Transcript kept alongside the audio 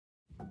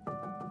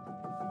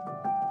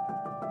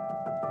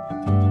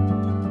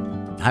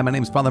Hi, my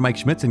name is Father Mike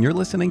Schmitz, and you're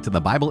listening to the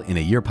Bible in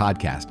a Year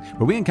podcast,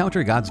 where we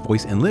encounter God's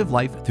voice and live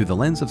life through the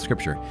lens of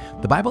Scripture.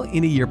 The Bible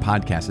in a Year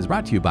podcast is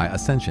brought to you by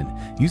Ascension.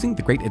 Using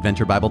the Great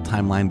Adventure Bible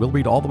timeline, we'll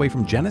read all the way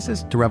from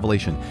Genesis to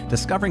Revelation,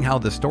 discovering how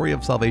the story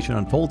of salvation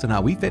unfolds and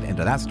how we fit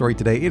into that story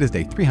today. It is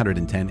day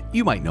 310.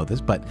 You might know this,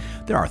 but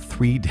there are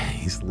 3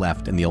 days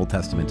left in the Old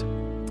Testament,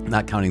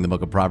 not counting the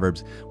book of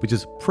Proverbs, which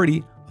is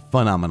pretty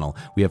phenomenal.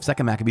 We have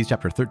 2 Maccabees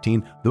chapter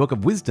 13, the book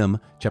of Wisdom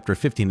chapter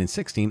 15 and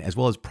 16, as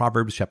well as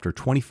Proverbs chapter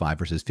 25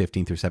 verses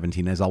 15 through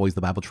 17. As always,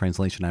 the Bible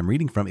translation I'm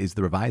reading from is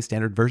the Revised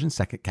Standard Version,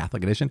 Second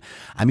Catholic Edition.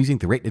 I'm using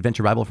the Great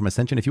Adventure Bible from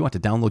Ascension. If you want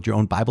to download your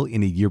own Bible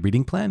in a Year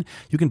reading plan,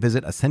 you can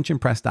visit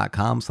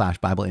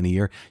ascensionpress.com/Bible in a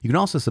Year. You can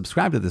also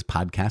subscribe to this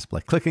podcast by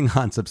clicking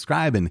on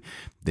subscribe, and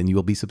then you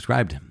will be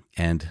subscribed.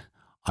 And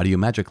audio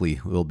magically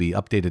will be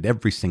updated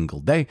every single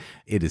day.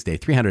 It is day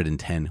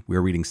 310.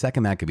 We're reading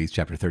 2 Maccabees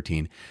chapter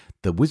 13,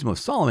 the Wisdom of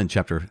Solomon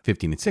chapter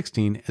 15 and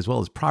 16, as well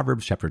as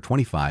Proverbs chapter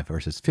 25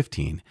 verses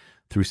 15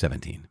 through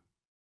 17.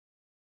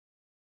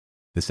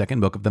 The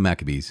second book of the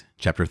Maccabees,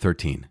 chapter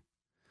 13.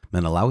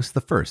 Menelaus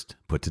I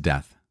put to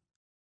death.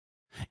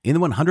 In the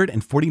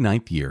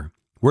 149th year,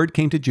 word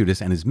came to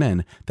Judas and his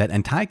men that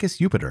Antiochus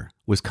Eupator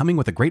was coming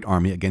with a great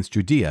army against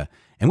Judea,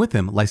 and with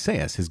him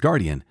Lysaeus, his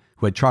guardian,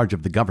 who had charge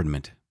of the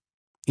government.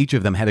 Each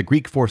of them had a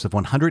Greek force of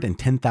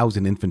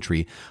 110,000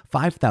 infantry,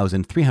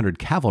 5,300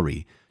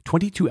 cavalry,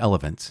 22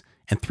 elephants,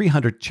 and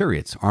 300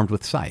 chariots armed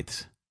with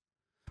scythes.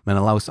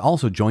 Menelaus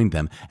also joined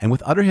them, and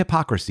with utter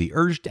hypocrisy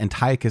urged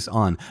Antiochus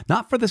on,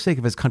 not for the sake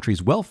of his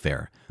country's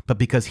welfare, but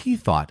because he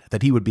thought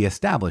that he would be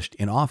established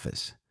in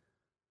office.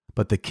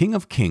 But the king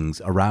of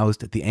kings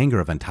aroused the anger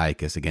of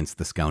Antiochus against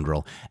the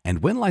scoundrel,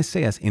 and when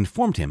Lysaeus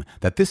informed him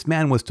that this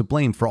man was to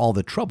blame for all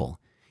the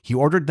trouble, he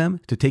ordered them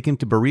to take him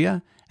to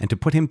Berea and to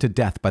put him to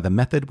death by the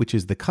method which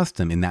is the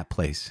custom in that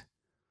place.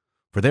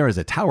 For there is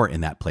a tower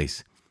in that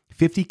place,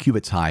 50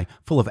 cubits high,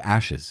 full of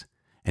ashes,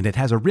 and it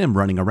has a rim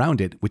running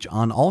around it, which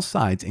on all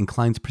sides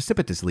inclines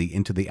precipitously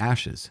into the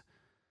ashes.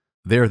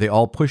 There they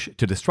all push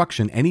to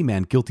destruction any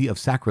man guilty of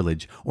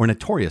sacrilege or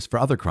notorious for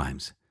other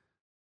crimes.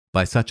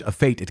 By such a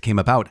fate it came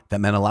about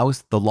that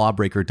Menelaus the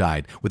lawbreaker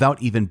died, without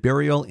even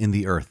burial in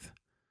the earth.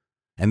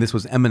 And this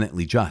was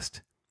eminently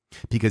just.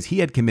 Because he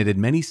had committed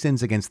many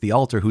sins against the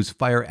altar whose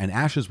fire and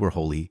ashes were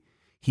holy,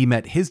 he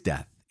met his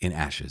death in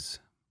ashes.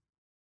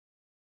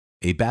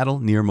 A battle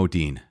near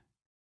Modin.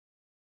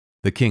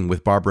 The king,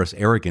 with barbarous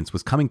arrogance,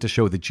 was coming to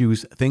show the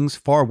Jews things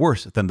far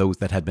worse than those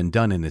that had been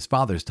done in his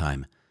father's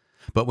time.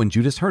 But when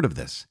Judas heard of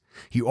this,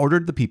 he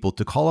ordered the people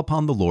to call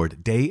upon the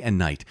Lord day and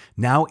night,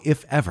 now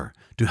if ever,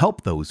 to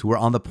help those who were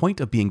on the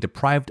point of being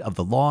deprived of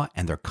the law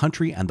and their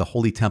country and the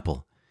holy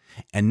temple,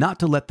 and not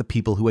to let the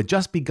people who had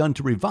just begun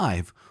to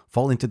revive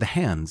fall into the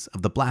hands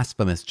of the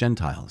blasphemous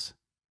Gentiles.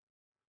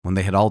 When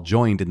they had all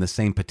joined in the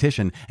same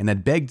petition and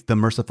had begged the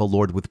merciful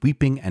Lord with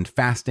weeping and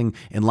fasting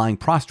and lying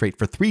prostrate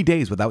for 3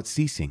 days without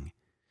ceasing,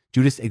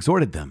 Judas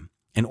exhorted them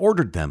and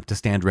ordered them to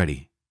stand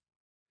ready.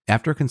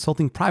 After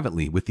consulting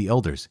privately with the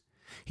elders,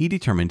 he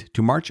determined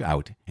to march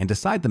out and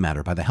decide the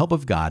matter by the help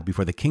of God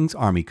before the king's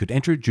army could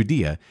enter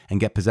Judea and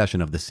get possession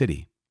of the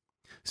city.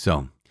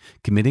 So,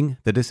 committing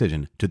the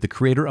decision to the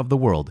Creator of the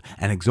world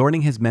and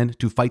exhorting his men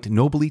to fight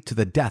nobly to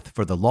the death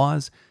for the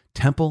laws,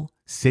 temple,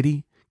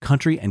 city,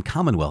 country, and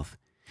commonwealth,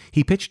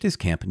 he pitched his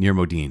camp near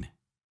Modin.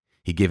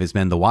 He gave his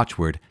men the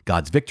watchword,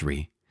 God's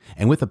victory,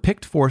 and with a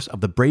picked force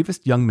of the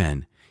bravest young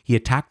men, he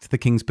attacked the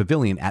king's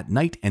pavilion at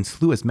night and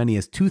slew as many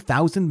as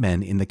 2,000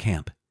 men in the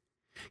camp.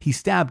 He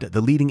stabbed the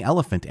leading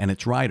elephant and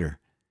its rider.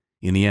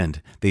 In the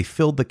end, they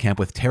filled the camp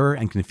with terror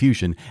and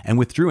confusion and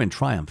withdrew in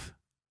triumph.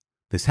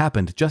 This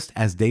happened just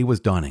as day was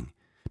dawning,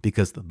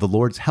 because the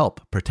Lord's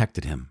help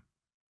protected him.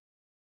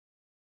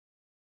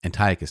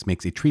 Antiochus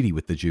makes a treaty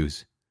with the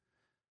Jews.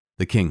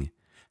 The king,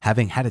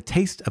 having had a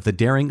taste of the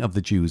daring of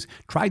the Jews,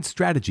 tried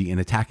strategy in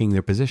attacking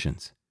their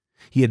positions.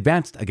 He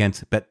advanced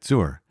against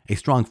Bet-zur, a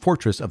strong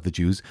fortress of the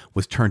Jews,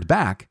 was turned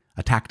back,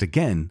 attacked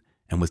again,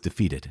 and was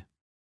defeated.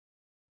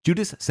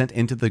 Judas sent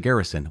into the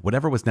garrison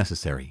whatever was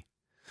necessary.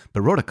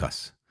 But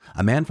Rhodocus,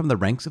 a man from the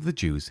ranks of the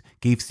Jews,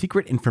 gave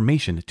secret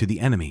information to the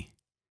enemy.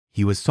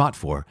 He was sought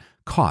for,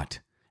 caught,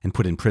 and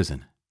put in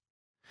prison.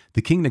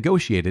 The king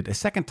negotiated a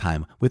second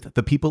time with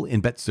the people in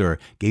Bet-zur,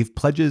 gave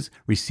pledges,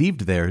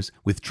 received theirs,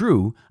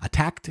 withdrew,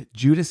 attacked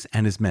Judas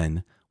and his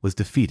men, was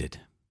defeated.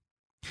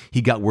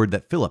 He got word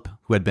that Philip,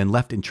 who had been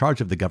left in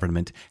charge of the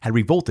government, had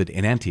revolted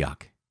in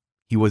Antioch.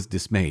 He was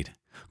dismayed,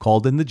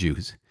 called in the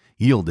Jews,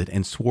 yielded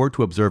and swore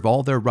to observe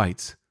all their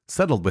rites,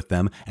 settled with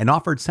them and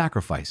offered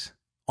sacrifice,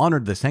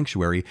 honored the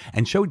sanctuary,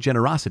 and showed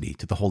generosity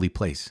to the holy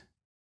place.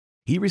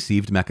 He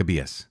received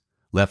Maccabees,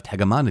 left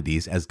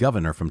Hegemonides as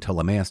governor from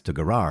Ptolemais to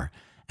Gerar,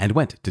 and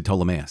went to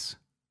Ptolemais.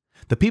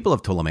 The people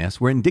of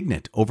Ptolemais were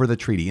indignant over the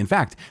treaty. In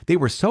fact, they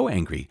were so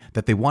angry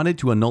that they wanted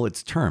to annul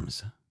its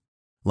terms.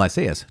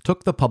 Lysaeus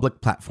took the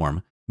public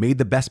platform, made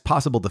the best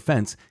possible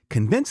defense,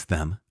 convinced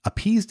them,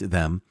 appeased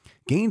them,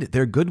 gained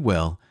their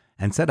goodwill,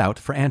 and set out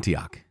for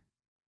Antioch.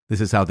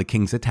 This is how the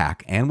king's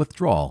attack and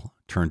withdrawal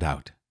turned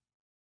out.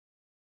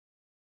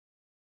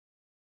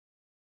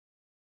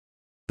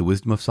 The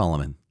Wisdom of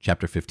Solomon,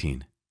 chapter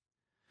 15.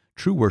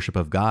 True worship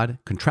of God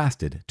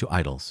contrasted to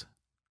idols.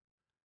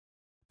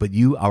 But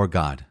you, our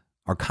God,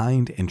 are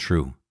kind and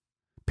true,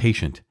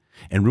 patient,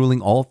 and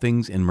ruling all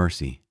things in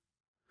mercy.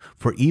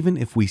 For even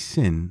if we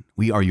sin,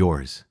 we are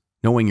yours,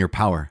 knowing your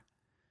power.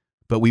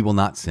 But we will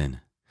not sin,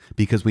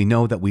 because we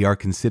know that we are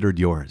considered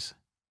yours.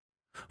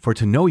 For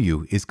to know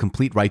you is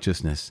complete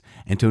righteousness,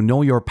 and to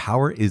know your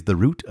power is the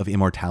root of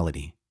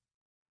immortality.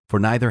 For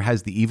neither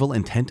has the evil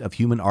intent of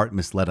human art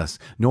misled us,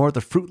 nor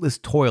the fruitless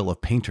toil of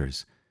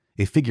painters,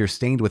 a figure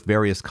stained with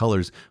various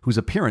colors, whose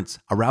appearance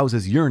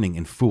arouses yearning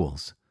in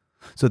fools,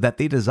 so that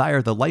they desire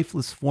the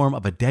lifeless form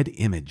of a dead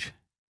image.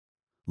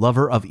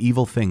 Lover of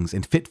evil things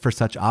and fit for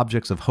such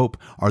objects of hope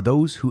are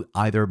those who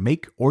either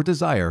make or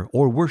desire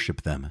or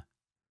worship them.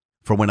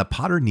 For when a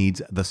potter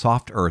kneads the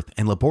soft earth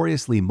and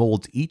laboriously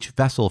molds each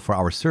vessel for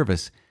our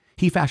service,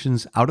 he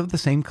fashions out of the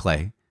same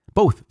clay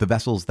both the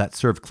vessels that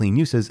serve clean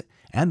uses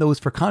and those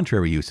for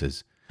contrary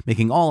uses,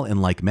 making all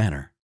in like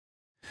manner.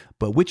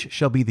 But which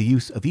shall be the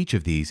use of each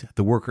of these,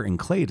 the worker in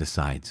clay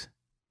decides.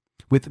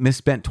 With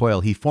misspent toil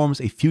he forms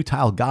a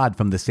futile god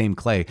from the same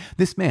clay.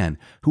 This man,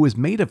 who was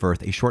made of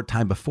earth a short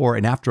time before,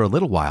 and after a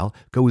little while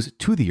goes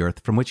to the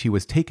earth from which he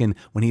was taken,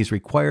 when he is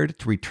required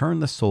to return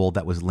the soul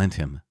that was lent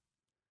him.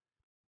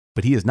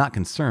 But he is not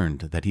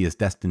concerned that he is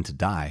destined to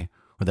die,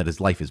 or that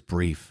his life is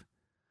brief.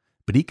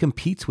 But he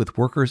competes with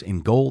workers in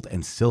gold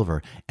and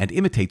silver, and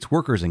imitates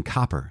workers in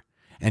copper,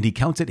 and he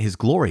counts it his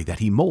glory that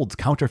he molds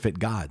counterfeit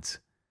gods.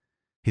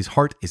 His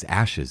heart is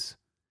ashes,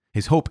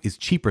 his hope is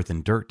cheaper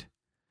than dirt,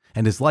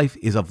 and his life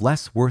is of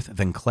less worth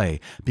than clay,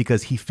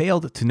 because he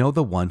failed to know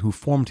the one who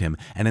formed him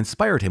and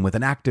inspired him with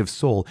an active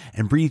soul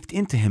and breathed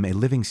into him a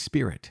living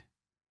spirit.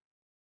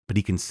 But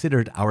he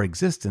considered our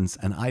existence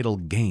an idle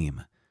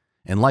game,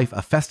 and life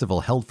a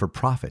festival held for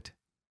profit.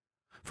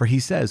 For he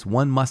says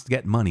one must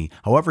get money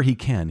however he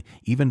can,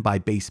 even by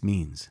base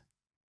means.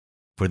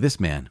 For this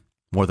man,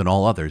 more than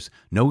all others,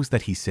 knows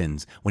that he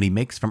sins when he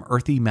makes from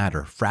earthy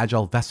matter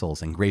fragile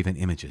vessels and graven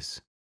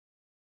images.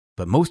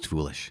 But most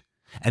foolish,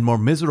 and more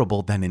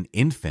miserable than an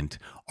infant,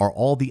 are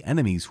all the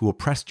enemies who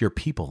oppressed your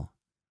people.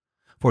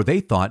 For they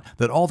thought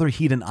that all their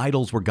heathen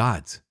idols were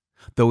gods,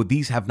 though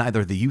these have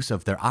neither the use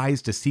of their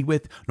eyes to see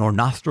with, nor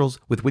nostrils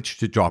with which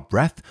to draw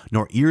breath,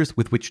 nor ears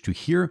with which to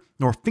hear,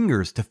 nor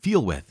fingers to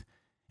feel with,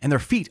 and their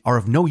feet are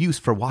of no use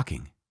for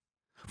walking.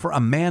 For a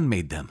man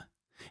made them,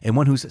 and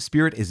one whose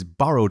spirit is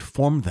borrowed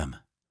formed them.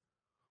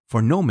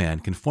 For no man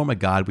can form a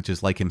god which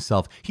is like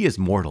himself. He is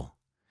mortal,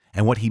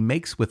 and what he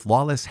makes with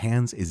lawless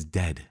hands is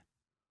dead.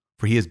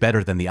 For he is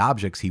better than the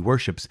objects he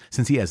worships,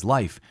 since he has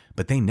life,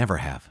 but they never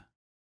have.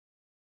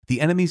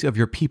 The enemies of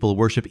your people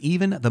worship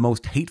even the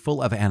most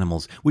hateful of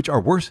animals, which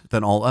are worse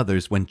than all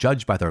others when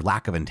judged by their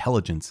lack of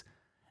intelligence.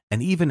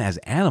 And even as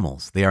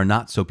animals, they are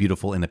not so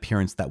beautiful in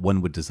appearance that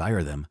one would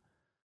desire them,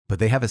 but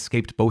they have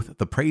escaped both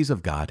the praise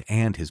of God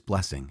and his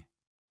blessing.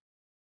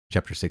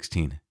 Chapter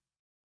 16.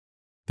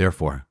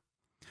 Therefore,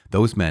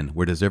 those men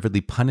were deservedly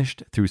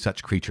punished through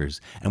such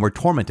creatures, and were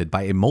tormented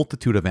by a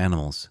multitude of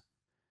animals.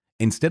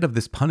 Instead of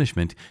this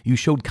punishment, you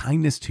showed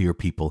kindness to your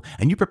people,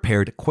 and you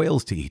prepared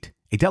quails to eat,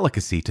 a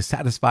delicacy to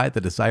satisfy the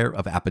desire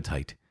of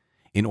appetite,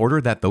 in order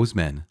that those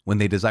men, when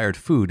they desired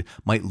food,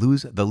 might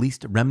lose the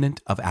least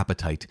remnant of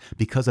appetite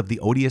because of the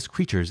odious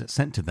creatures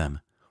sent to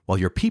them, while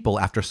your people,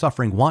 after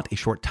suffering want a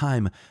short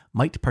time,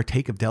 might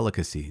partake of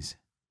delicacies.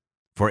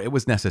 For it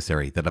was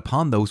necessary that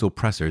upon those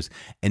oppressors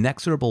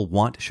inexorable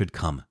want should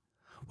come,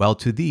 while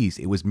to these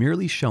it was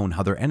merely shown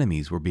how their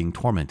enemies were being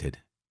tormented.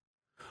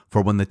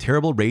 For when the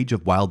terrible rage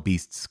of wild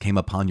beasts came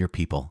upon your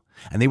people,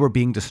 and they were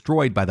being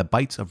destroyed by the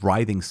bites of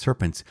writhing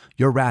serpents,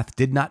 your wrath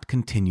did not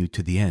continue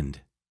to the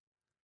end.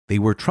 They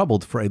were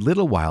troubled for a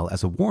little while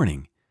as a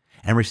warning,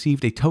 and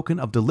received a token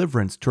of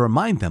deliverance to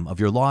remind them of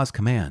your law's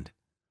command.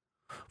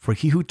 For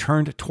he who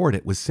turned toward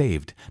it was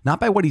saved, not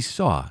by what he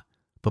saw,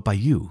 but by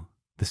you,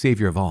 the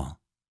Savior of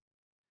all.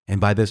 And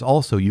by this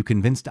also you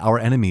convinced our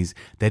enemies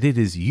that it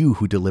is you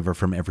who deliver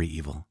from every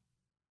evil.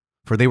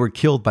 For they were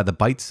killed by the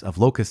bites of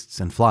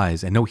locusts and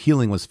flies, and no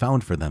healing was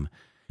found for them,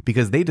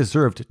 because they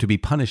deserved to be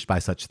punished by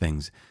such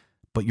things.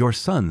 But your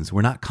sons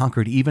were not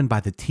conquered even by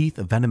the teeth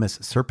of venomous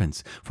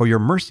serpents, for your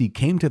mercy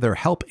came to their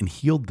help and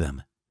healed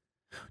them.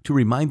 To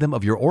remind them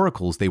of your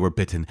oracles they were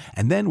bitten,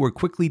 and then were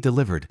quickly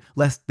delivered,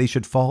 lest they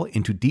should fall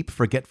into deep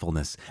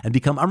forgetfulness, and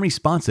become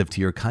unresponsive to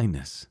your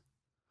kindness.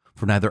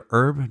 For neither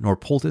herb nor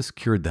poultice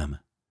cured them,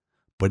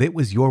 but it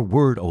was your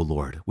word, O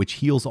Lord, which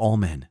heals all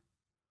men.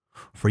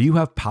 For you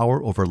have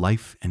power over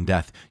life and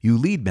death. You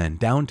lead men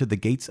down to the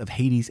gates of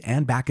Hades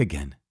and back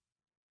again.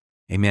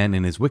 A man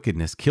in his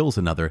wickedness kills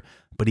another,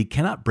 but he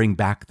cannot bring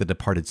back the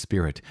departed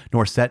spirit,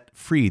 nor set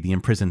free the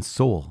imprisoned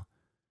soul.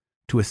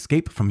 To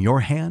escape from your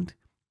hand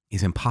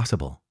is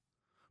impossible.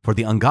 For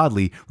the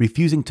ungodly,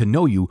 refusing to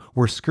know you,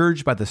 were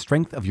scourged by the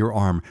strength of your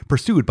arm,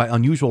 pursued by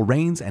unusual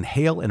rains and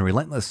hail and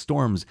relentless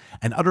storms,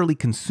 and utterly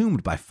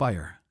consumed by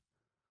fire.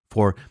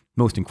 For,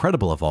 most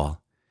incredible of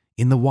all,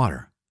 in the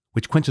water,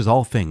 which quenches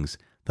all things,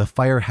 the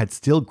fire had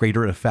still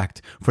greater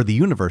effect, for the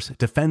universe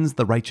defends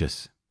the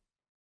righteous.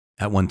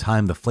 At one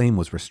time, the flame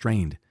was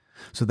restrained,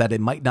 so that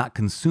it might not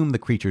consume the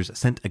creatures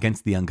sent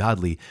against the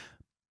ungodly,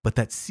 but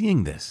that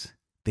seeing this,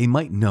 they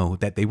might know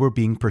that they were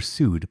being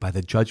pursued by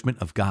the judgment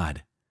of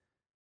God.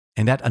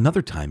 And at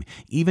another time,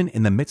 even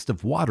in the midst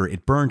of water,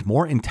 it burned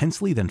more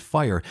intensely than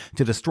fire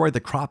to destroy the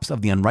crops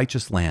of the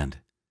unrighteous land.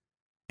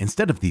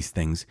 Instead of these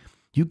things,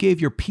 you gave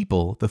your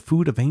people the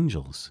food of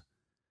angels.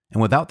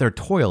 And without their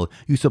toil,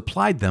 you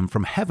supplied them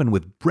from heaven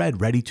with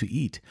bread ready to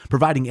eat,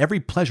 providing every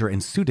pleasure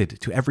and suited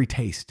to every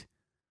taste.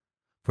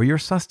 For your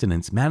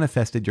sustenance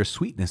manifested your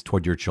sweetness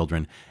toward your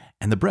children,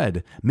 and the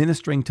bread,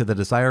 ministering to the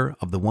desire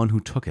of the one who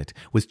took it,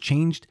 was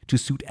changed to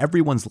suit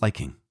everyone's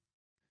liking.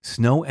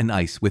 Snow and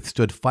ice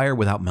withstood fire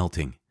without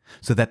melting,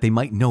 so that they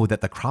might know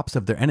that the crops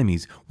of their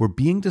enemies were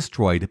being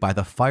destroyed by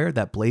the fire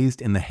that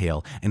blazed in the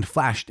hail and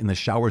flashed in the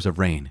showers of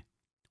rain.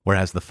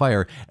 Whereas the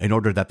fire, in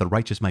order that the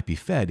righteous might be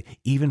fed,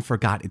 even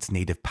forgot its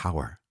native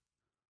power.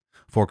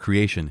 For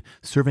creation,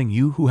 serving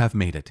you who have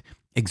made it,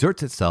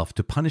 exerts itself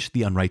to punish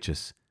the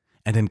unrighteous,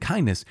 and in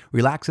kindness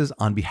relaxes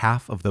on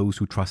behalf of those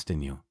who trust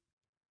in you.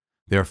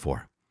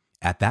 Therefore,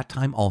 at that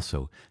time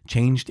also,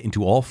 changed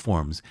into all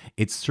forms,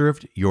 it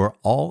served your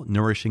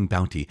all-nourishing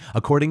bounty,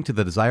 according to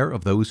the desire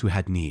of those who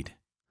had need,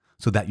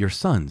 so that your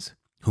sons,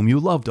 whom you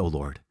loved, O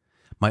Lord,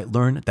 might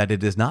learn that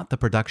it is not the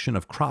production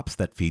of crops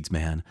that feeds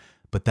man,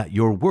 but that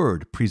your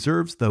word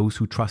preserves those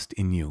who trust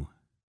in you.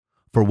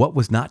 For what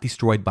was not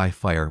destroyed by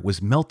fire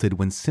was melted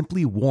when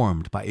simply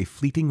warmed by a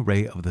fleeting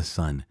ray of the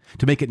sun,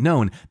 to make it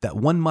known that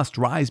one must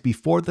rise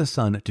before the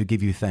sun to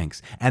give you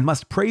thanks, and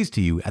must praise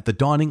to you at the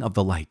dawning of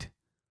the light.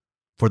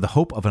 For the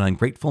hope of an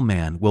ungrateful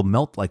man will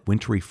melt like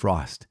wintry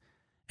frost,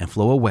 and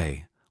flow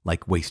away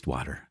like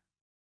wastewater.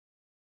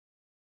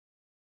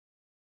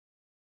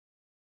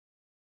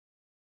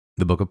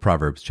 The book of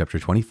Proverbs, chapter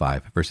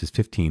 25, verses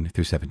 15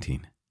 through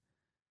 17.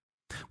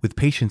 With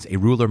patience a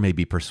ruler may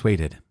be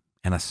persuaded,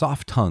 and a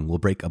soft tongue will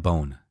break a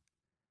bone.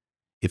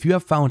 If you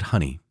have found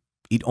honey,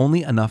 eat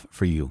only enough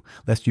for you,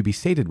 lest you be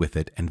sated with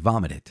it and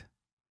vomit it.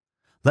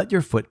 Let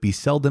your foot be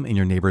seldom in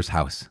your neighbor's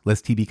house,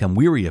 lest he become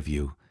weary of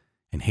you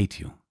and hate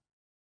you.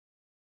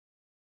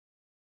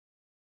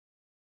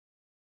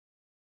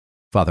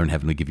 Father in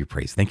heaven, we give you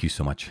praise. Thank you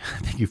so much.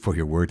 Thank you for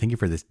your word. Thank you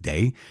for this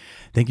day.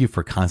 Thank you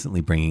for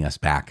constantly bringing us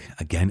back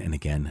again and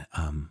again,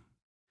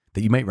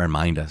 that you might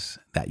remind us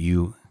that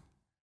you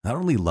not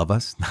only love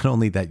us, not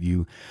only that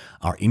you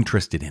are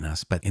interested in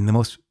us, but in the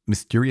most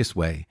mysterious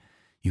way,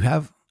 you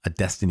have a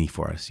destiny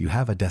for us. You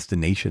have a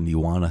destination you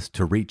want us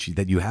to reach,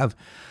 that you have,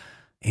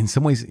 in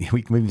some ways,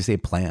 we can maybe say a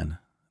plan,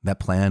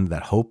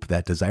 that hope,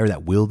 that desire,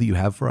 that will that you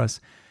have for us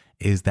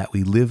is that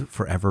we live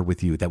forever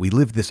with you, that we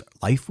live this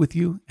life with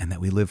you, and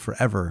that we live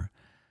forever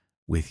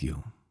with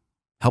you.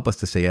 Help us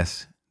to say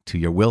yes to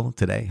your will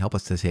today. Help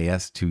us to say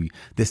yes to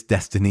this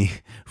destiny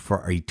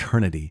for our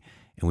eternity.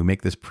 And we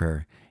make this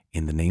prayer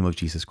in the name of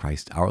Jesus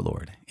Christ, our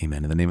Lord.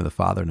 Amen. In the name of the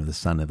Father, and of the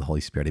Son, and of the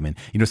Holy Spirit. Amen.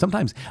 You know,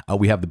 sometimes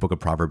we have the book of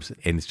Proverbs,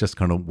 and it's just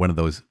kind of one of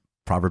those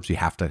Proverbs you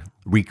have to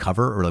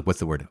recover, or like, what's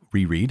the word?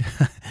 Reread.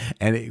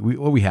 And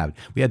we had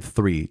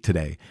 3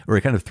 today, or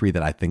kind of 3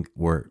 that I think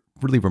were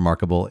really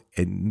remarkable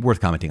and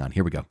worth commenting on.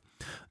 Here we go.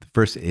 The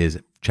first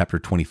is chapter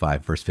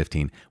 25, verse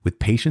 15. With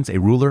patience, a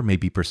ruler may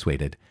be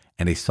persuaded,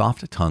 and a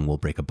soft tongue will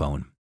break a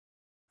bone.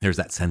 There's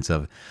that sense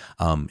of,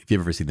 if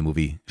you've ever seen the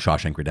movie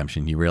Shawshank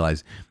Redemption, you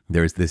realize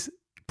there's this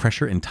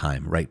pressure in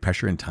time, right?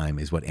 Pressure in time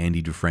is what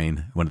Andy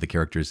Dufresne, one of the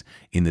characters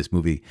in this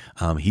movie,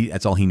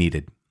 that's all he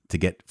needed to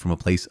get from a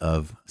place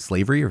of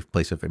slavery or a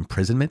place of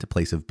imprisonment, a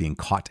place of being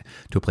caught,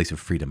 to a place of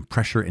freedom.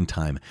 Pressure in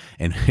time.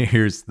 And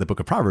here's the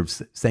book of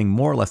Proverbs saying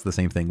more or less the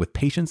same thing. With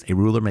patience, a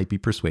ruler may be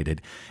persuaded,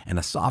 and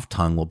a soft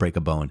tongue will break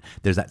a bone.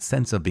 There's that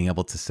sense of being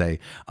able to say,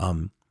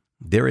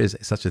 there is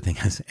such a thing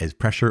as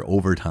pressure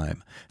over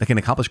time that can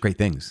accomplish great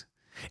things.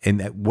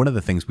 And one of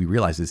the things we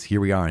realize is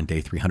here we are on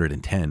day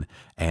 310,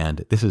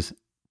 and this is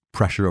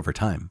pressure over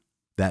time.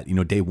 That,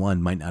 day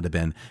 1 might not have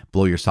been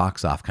blow your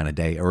socks off kind of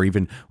day, or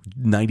even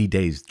 90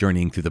 days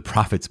journeying through the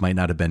prophets might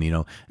not have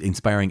been,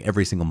 inspiring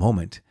every single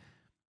moment.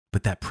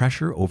 But that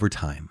pressure over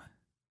time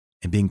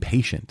and being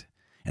patient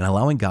and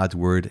allowing God's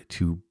word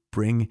to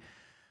bring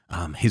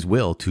his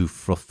will to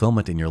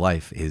fulfillment in your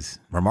life is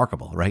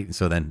remarkable, right? And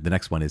so then the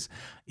next one is,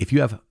 if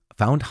you have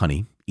found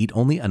honey, eat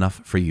only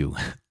enough for you,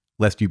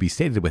 lest you be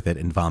sated with it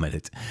and vomit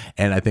it.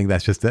 And I think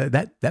that's just,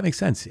 that makes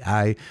sense.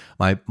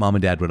 My mom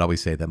and dad would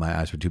always say that my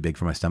eyes were too big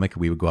for my stomach.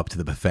 We would go up to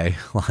the buffet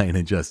line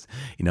and just,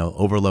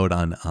 overload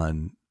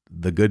on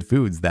the good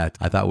foods that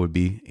I thought would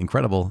be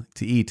incredible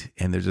to eat.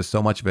 And there's just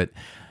so much of it.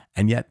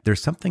 And yet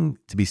there's something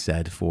to be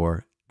said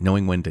for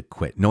knowing when to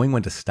quit, knowing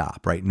when to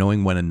stop, right?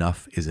 Knowing when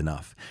enough is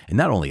enough. And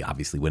not only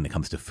obviously when it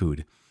comes to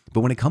food,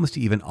 but when it comes to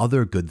even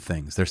other good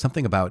things. There's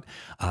something about,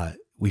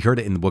 we heard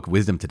it in the book of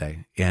Wisdom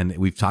today, and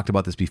we've talked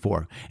about this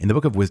before. In the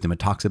book of Wisdom, it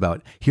talks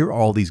about, here are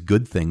all these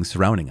good things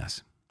surrounding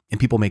us, and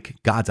people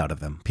make gods out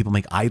of them. People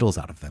make idols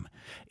out of them,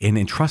 and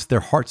entrust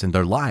their hearts and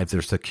their lives,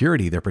 their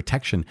security, their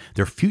protection,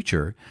 their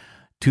future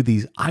to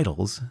these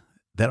idols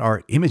that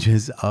are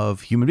images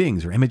of human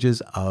beings or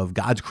images of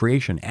God's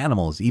creation,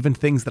 animals, even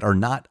things that are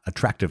not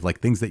attractive, like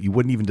things that you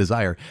wouldn't even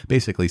desire,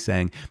 basically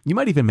saying you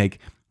might even make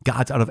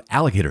gods out of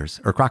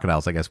alligators or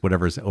crocodiles, I guess,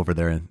 whatever's over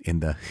there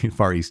in the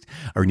Far East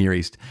or Near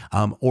East,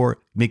 or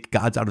make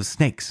gods out of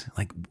snakes,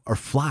 like, or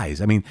flies.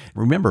 I mean,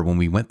 remember when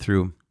we went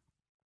through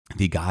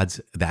the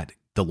gods that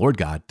the Lord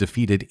God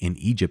defeated in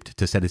Egypt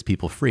to set his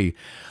people free,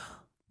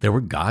 there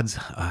were gods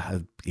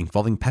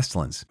involving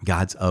pestilence,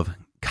 gods of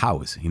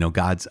cows,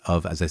 gods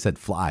of, as I said,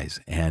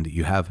 flies, and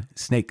you have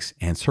snakes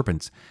and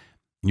serpents.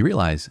 You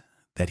realize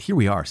that here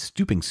we are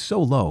stooping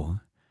so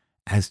low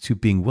as to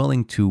being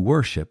willing to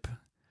worship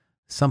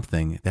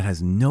something that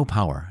has no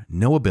power,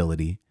 no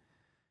ability,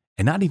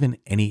 and not even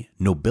any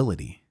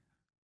nobility.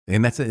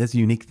 And that's a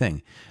unique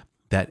thing,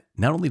 that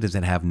not only does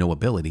it have no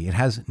ability, it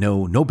has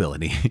no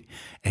nobility.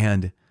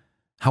 And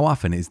how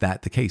often is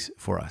that the case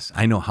for us?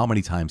 I know how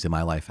many times in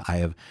my life I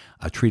have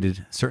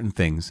treated certain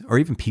things or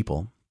even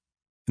people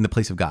in the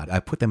place of God. I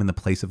put them in the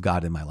place of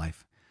God in my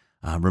life.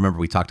 Remember,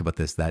 we talked about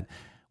this, that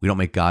we don't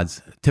make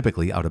gods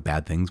typically out of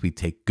bad things. We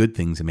take good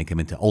things and make them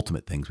into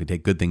ultimate things. We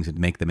take good things and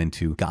make them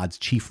into God's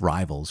chief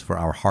rivals for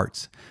our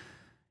hearts.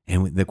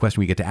 And the question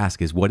we get to ask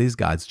is, what is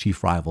God's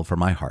chief rival for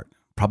my heart?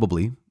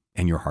 Probably,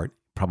 and your heart,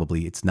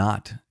 probably it's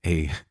not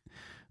a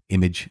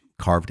image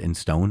carved in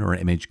stone or an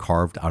image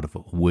carved out of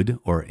wood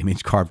or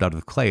image carved out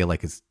of clay,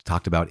 like it's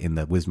talked about in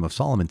the Wisdom of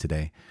Solomon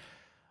today.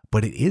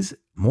 But it is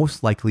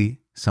most likely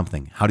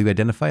something. How do you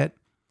identify it?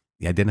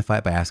 You identify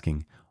it by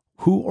asking,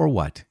 who or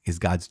what is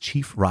God's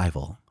chief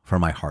rival for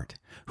my heart?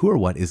 Who or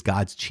what is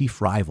God's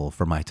chief rival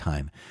for my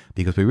time?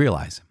 Because we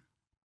realize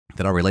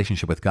that our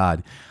relationship with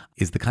God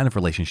is the kind of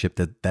relationship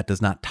that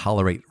does not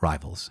tolerate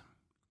rivals.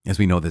 As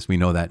we know this, we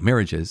know that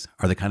marriages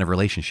are the kind of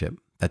relationship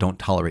that don't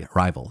tolerate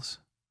rivals.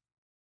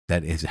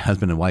 That is,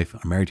 husband and wife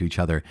are married to each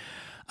other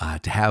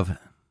to have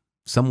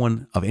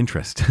someone of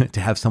interest,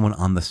 to have someone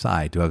on the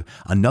side, to have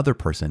another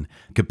person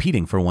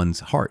competing for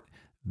one's heart.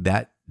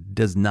 That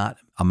does not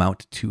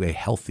amount to a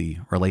healthy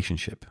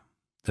relationship.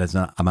 That does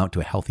not amount to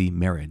a healthy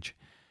marriage.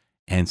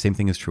 And same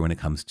thing is true when it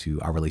comes to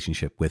our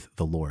relationship with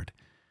the Lord,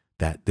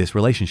 that this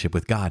relationship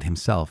with God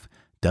himself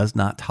does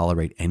not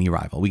tolerate any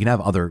rival. We can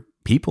have other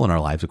people in our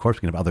lives. Of course,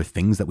 we can have other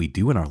things that we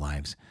do in our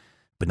lives,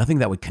 but nothing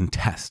that would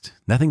contest,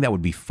 nothing that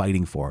would be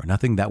fighting for,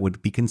 nothing that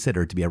would be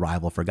considered to be a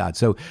rival for God.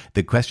 So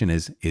the question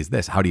is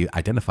this: how do you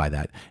identify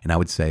that? And I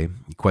would say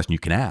the question you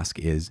can ask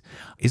is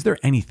there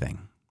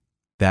anything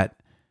that,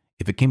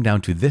 if it came down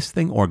to this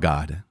thing or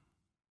God,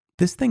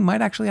 this thing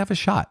might actually have a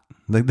shot?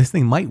 Like, this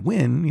thing might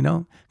win,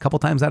 a couple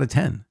times out of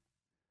 10.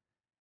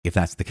 If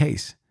that's the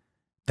case,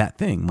 that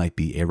thing might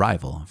be a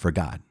rival for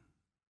God,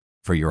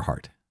 for your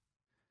heart.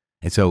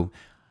 And so,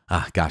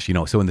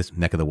 so in this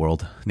neck of the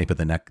world,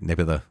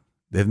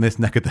 in this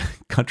neck of the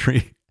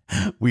country,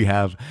 we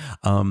have,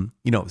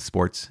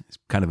 sports is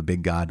kind of a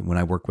big God. When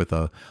I work with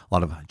a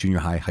lot of junior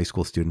high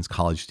school students,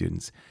 college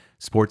students,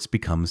 sports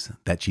becomes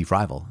that chief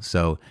rival.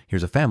 So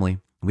here's a family.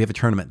 We have a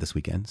tournament this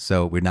weekend,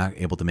 so we're not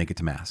able to make it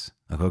to Mass.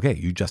 Okay,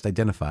 you just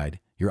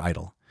identified your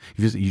idol.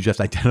 You just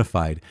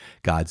identified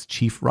God's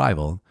chief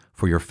rival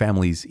for your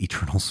family's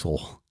eternal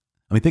soul.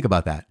 I mean, think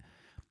about that.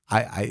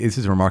 This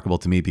is remarkable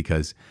to me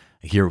because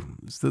here,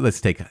 so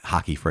let's take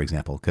hockey, for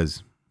example,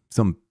 because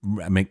some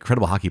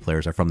incredible hockey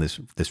players are from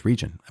this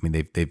region. I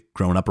mean, they've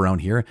grown up around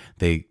here.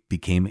 They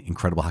became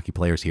incredible hockey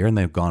players here, and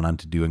they've gone on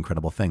to do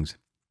incredible things.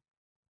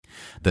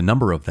 The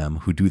number of them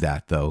who do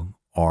that, though,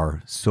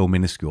 are so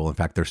minuscule. In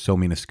fact, they're so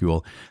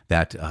minuscule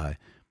that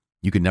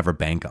you could never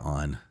bank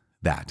on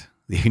that.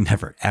 You can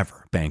never,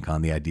 ever bank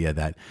on the idea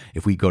that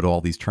if we go to all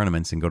these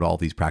tournaments and go to all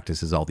these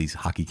practices, all these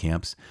hockey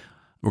camps,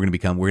 we're going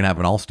to have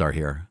an all-star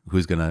here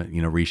who's going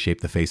to, reshape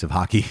the face of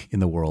hockey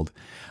in the world.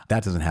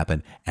 That doesn't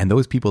happen. And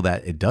those people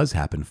that it does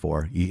happen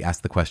for, you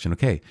ask the question,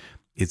 okay,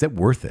 is it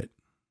worth it?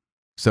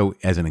 So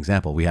as an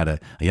example, we had a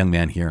young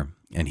man here,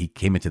 and he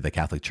came into the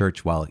Catholic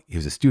Church while he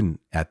was a student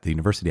at the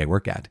university I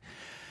work at.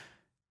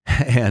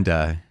 And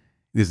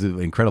this is an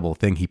incredible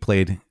thing. He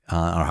played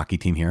on our hockey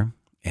team here,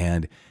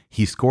 and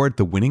he scored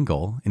the winning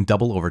goal in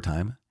double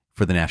overtime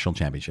for the national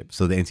championship.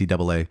 So the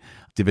NCAA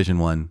Division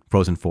I,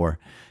 Frozen Four,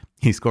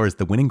 he scores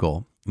the winning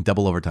goal in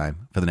double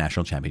overtime for the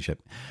national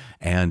championship.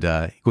 And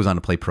he goes on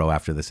to play pro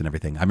after this and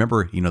everything. I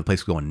remember, the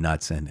place was going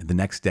nuts. And the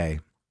next day,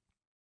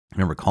 I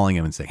remember calling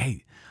him and saying,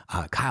 hey,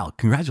 Kyle,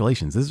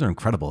 congratulations. This is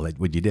incredible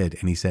what you did.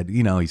 And he said,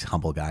 he's a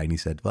humble guy. And he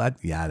said, well,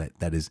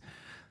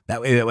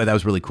 that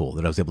was really cool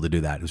that I was able to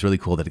do that. It was really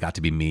cool that it got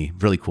to be me.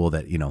 Really cool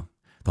that, the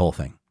whole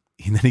thing.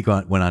 And then he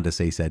went on to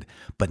say, he said,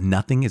 but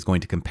nothing is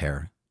going to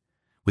compare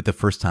with the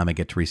first time I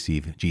get to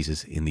receive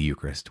Jesus in the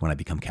Eucharist when I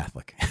become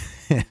Catholic.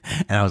 And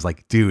I was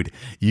like, dude,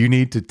 you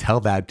need to tell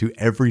that to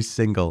every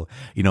single,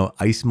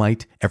 ice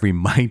mite, every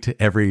mite,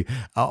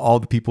 all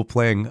the people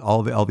playing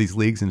all these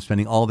leagues and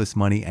spending all this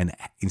money and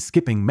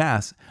skipping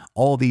Mass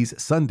all these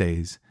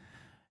Sundays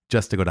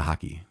just to go to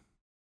hockey.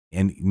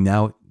 And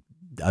now,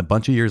 a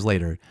bunch of years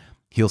later,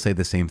 he'll say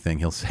the same thing.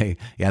 He'll say,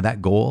 yeah,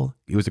 that goal,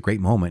 it was a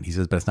great moment. He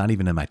says, but it's not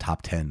even in my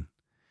top 10.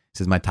 He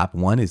says, my top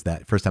one is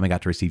that first time I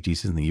got to receive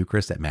Jesus in the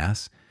Eucharist at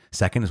Mass.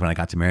 Second is when I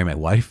got to marry my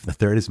wife. The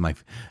third is my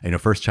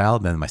first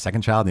child, then my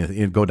second child, and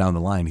you go down the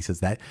line. He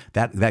says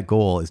that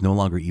goal is no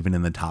longer even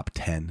in the top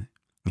 10.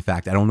 In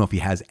fact, I don't know if he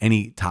has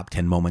any top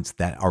 10 moments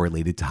that are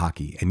related to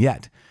hockey. And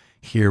yet,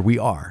 here we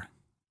are,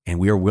 and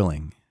we are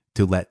willing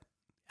to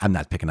I'm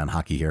not picking on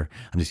hockey here.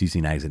 I'm just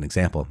using that as an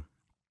example.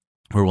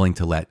 We're willing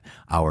to let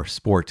our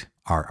sport,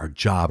 our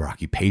job, our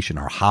occupation,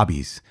 our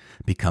hobbies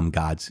become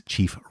God's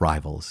chief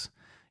rivals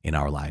in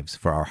our lives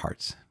for our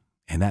hearts.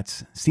 And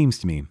that seems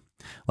to me,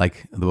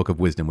 like the book of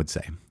wisdom would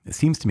say, it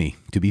seems to me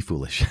to be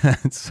foolish.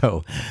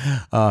 So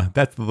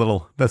that's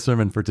the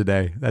sermon for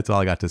today. That's all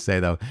I got to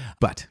say, though.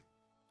 But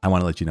I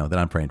want to let you know that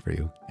I'm praying for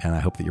you, and I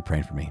hope that you're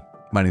praying for me.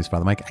 My name is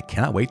Father Mike. I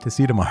cannot wait to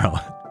see you tomorrow.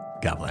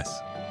 God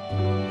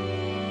bless.